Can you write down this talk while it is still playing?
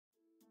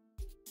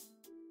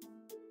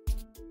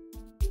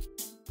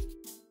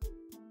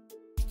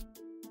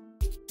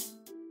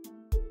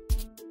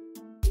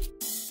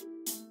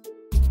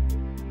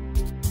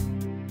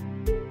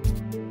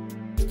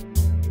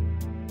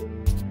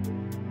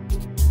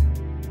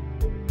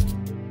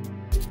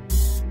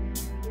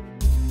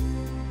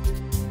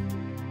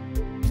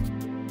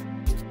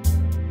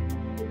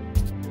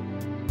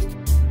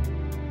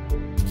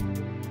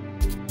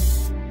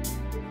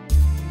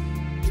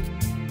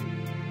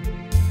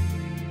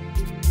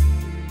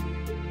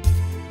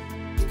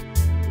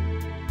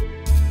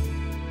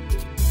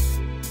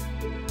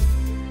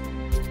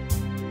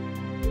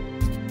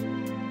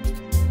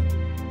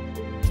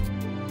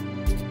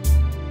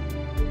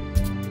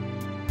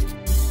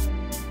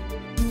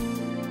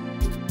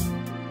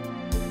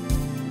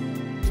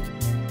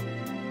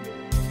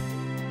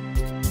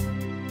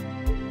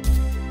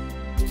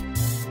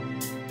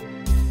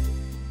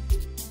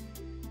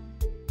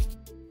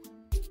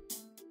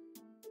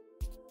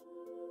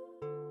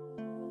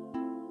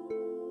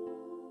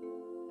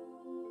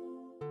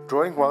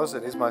Drawing was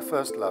and is my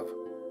first love.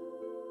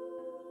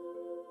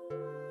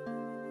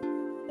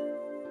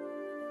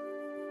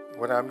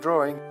 When I'm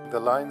drawing, the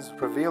lines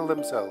reveal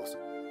themselves,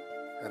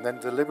 and then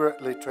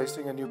deliberately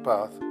tracing a new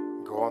path,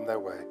 go on their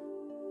way.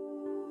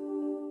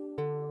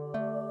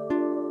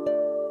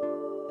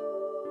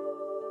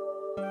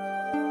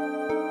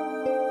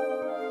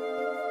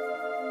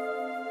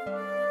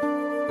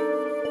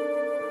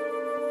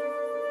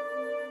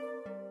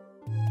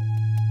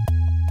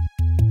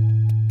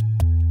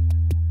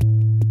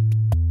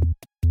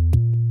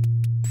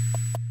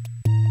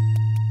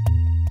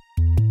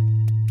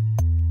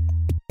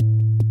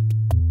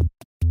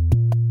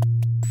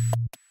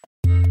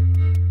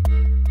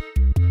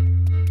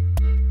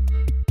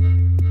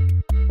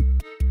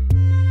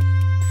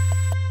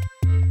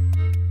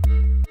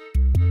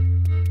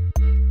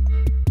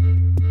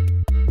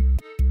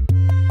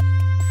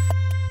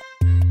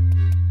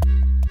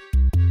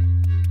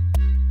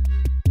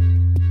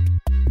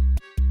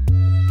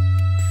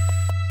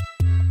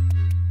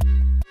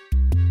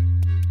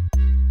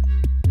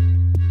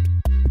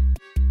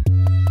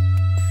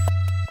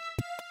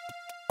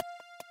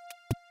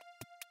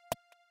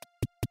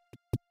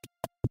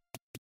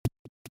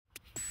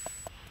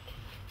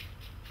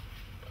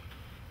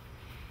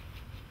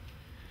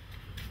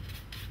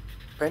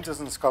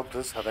 Painters and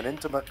sculptors have an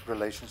intimate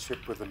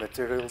relationship with the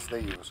materials they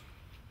use,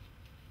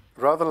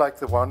 rather like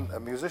the one a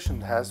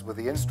musician has with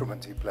the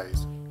instrument he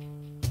plays.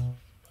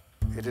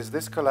 It is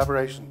this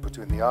collaboration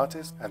between the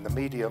artist and the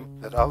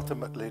medium that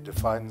ultimately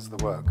defines the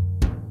work.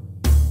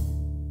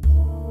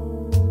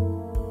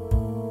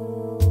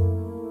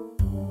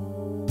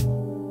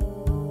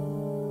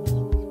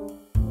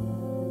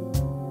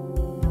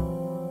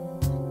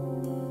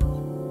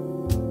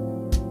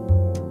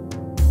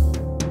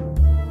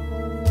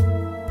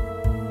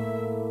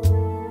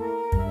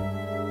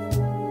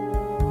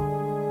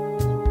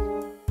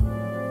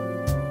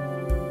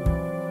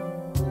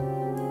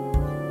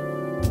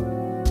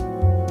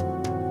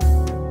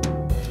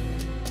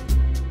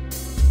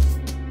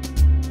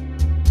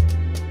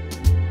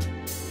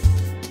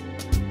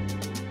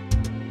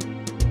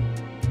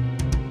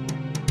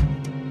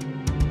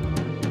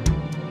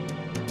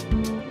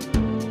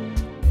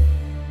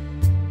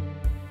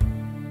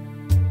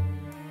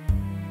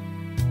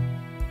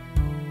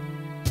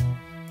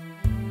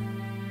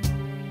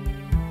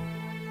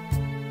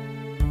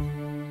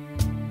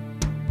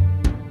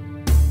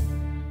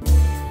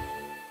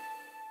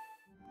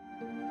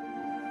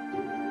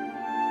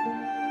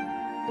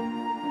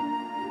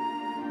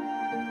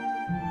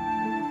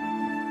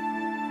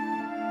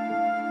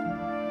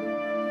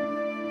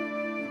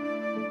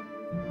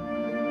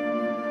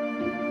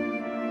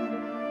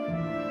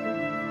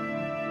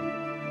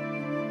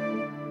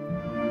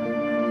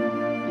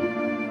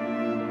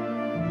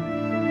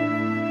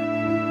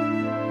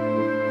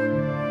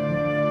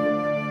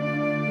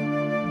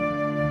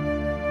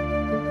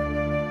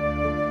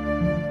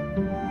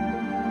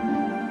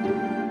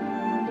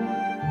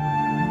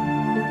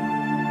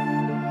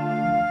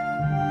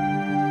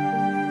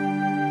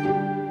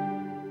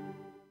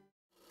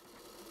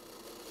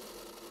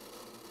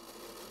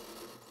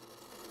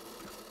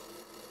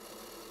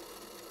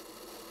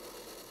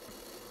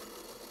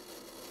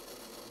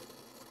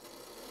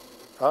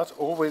 Art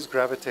always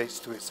gravitates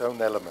to its own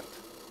element,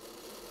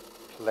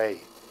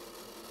 play.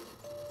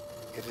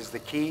 It is the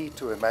key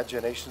to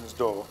imagination's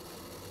door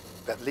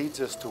that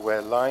leads us to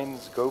where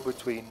lines go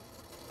between,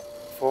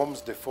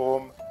 forms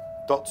deform,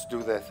 dots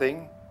do their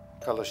thing,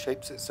 color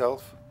shapes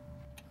itself,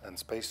 and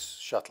space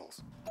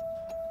shuttles.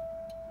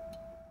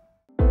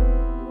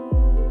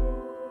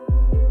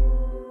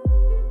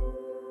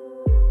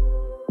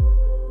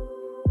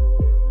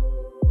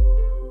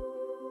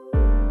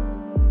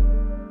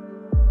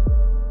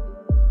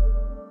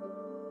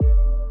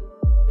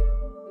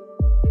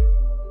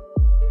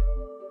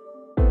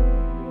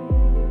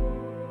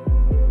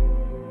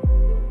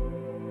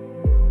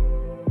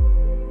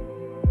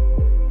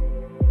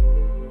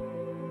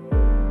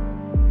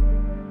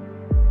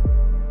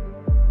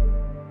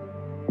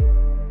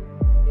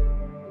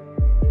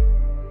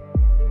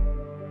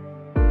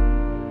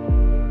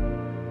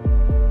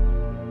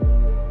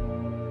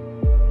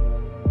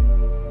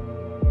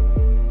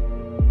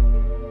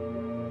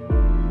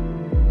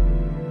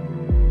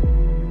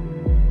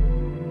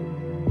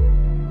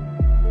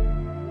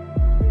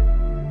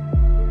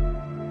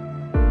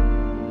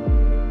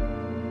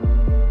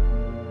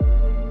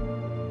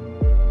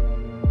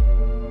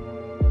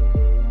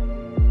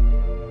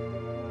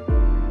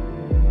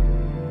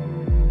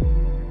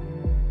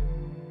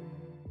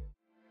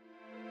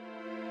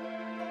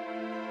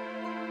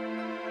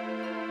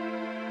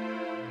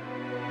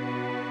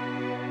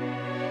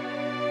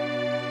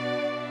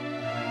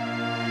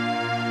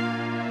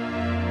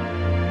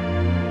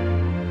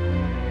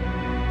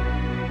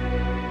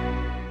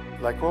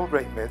 Like all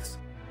great myths,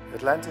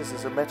 Atlantis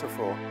is a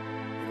metaphor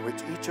in which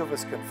each of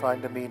us can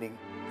find a meaning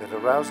that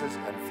arouses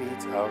and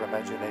feeds our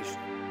imagination.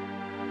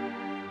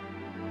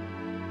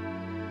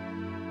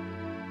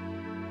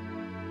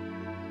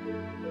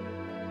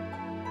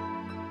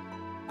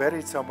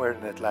 buried somewhere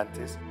in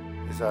Atlantis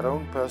is our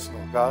own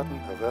personal garden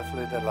of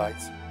earthly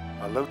delights,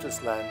 our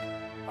lotus land,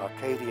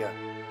 Arcadia,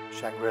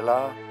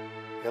 Shangri-La,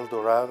 El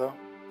Dorado,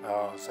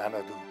 our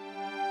Xanadu.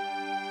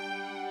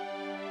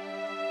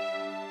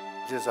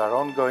 It is our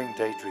ongoing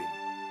daydream,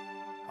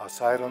 our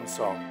siren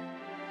song,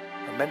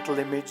 a mental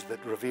image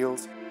that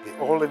reveals the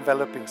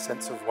all-enveloping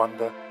sense of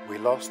wonder we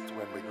lost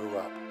when we grew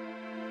up.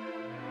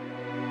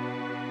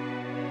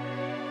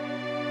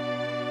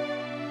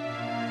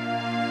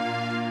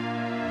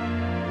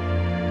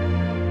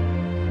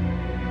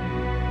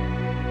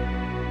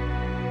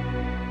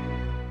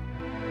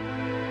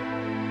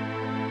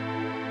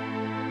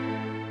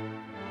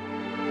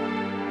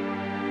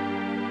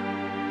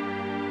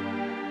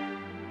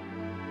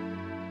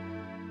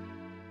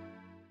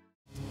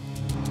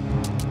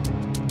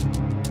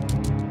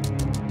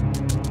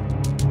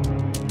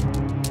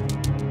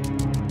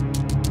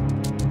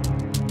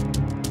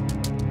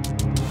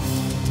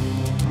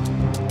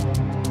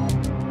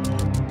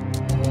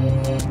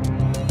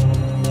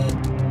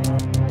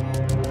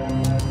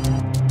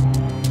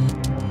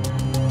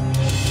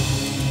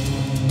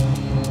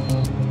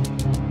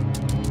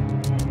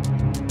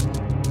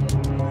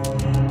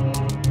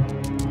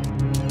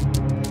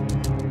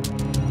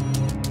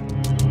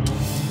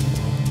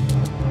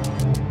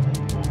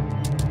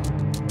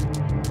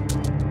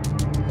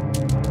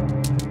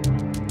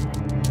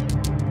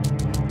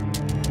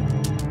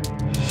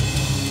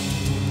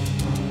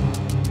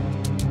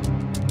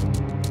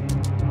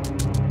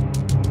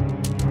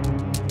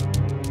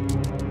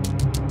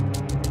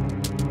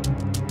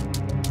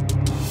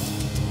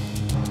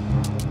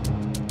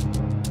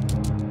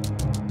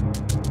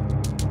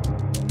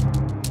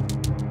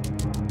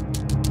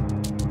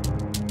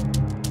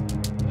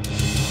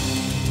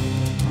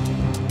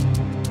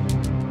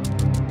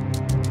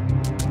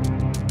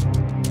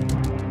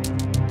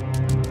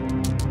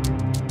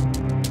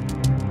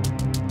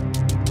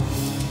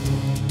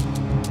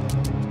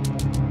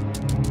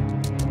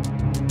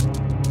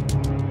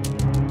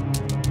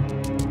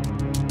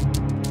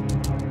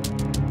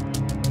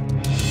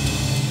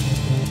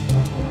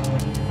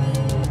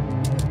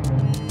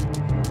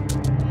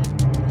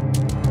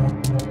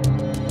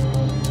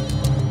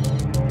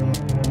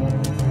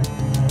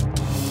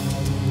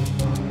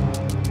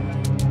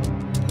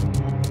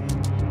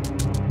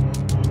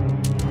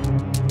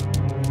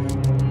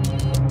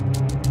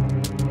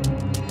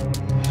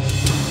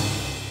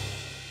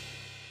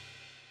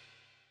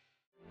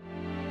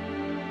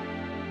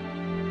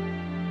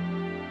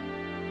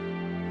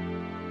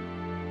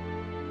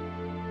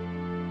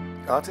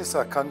 Artists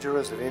are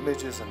conjurers of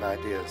images and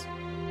ideas,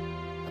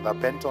 and are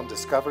bent on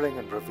discovering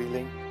and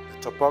revealing the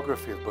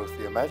topography of both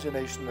the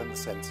imagination and the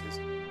senses,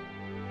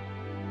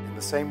 in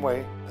the same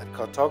way that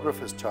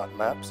cartographers chart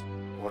maps,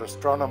 or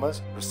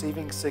astronomers,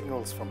 receiving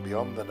signals from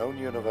beyond the known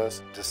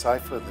universe,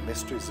 decipher the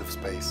mysteries of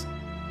space.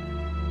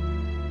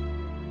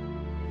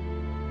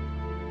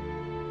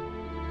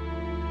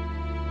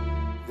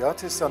 The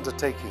artist's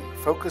undertaking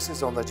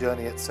focuses on the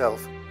journey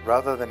itself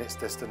rather than its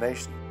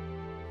destination,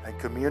 and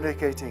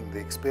communicating the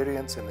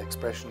experience and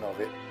expression of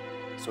it,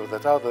 so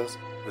that others,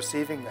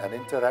 receiving and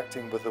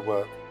interacting with the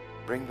work,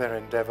 bring their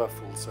endeavor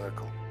full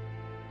circle.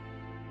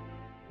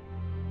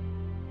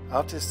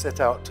 Artists set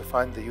out to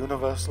find the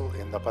universal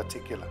in the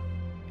particular,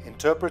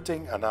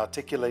 interpreting and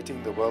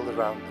articulating the world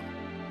around them.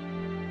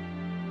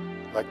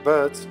 Like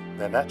birds,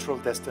 their natural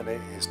destiny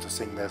is to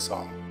sing their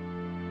song.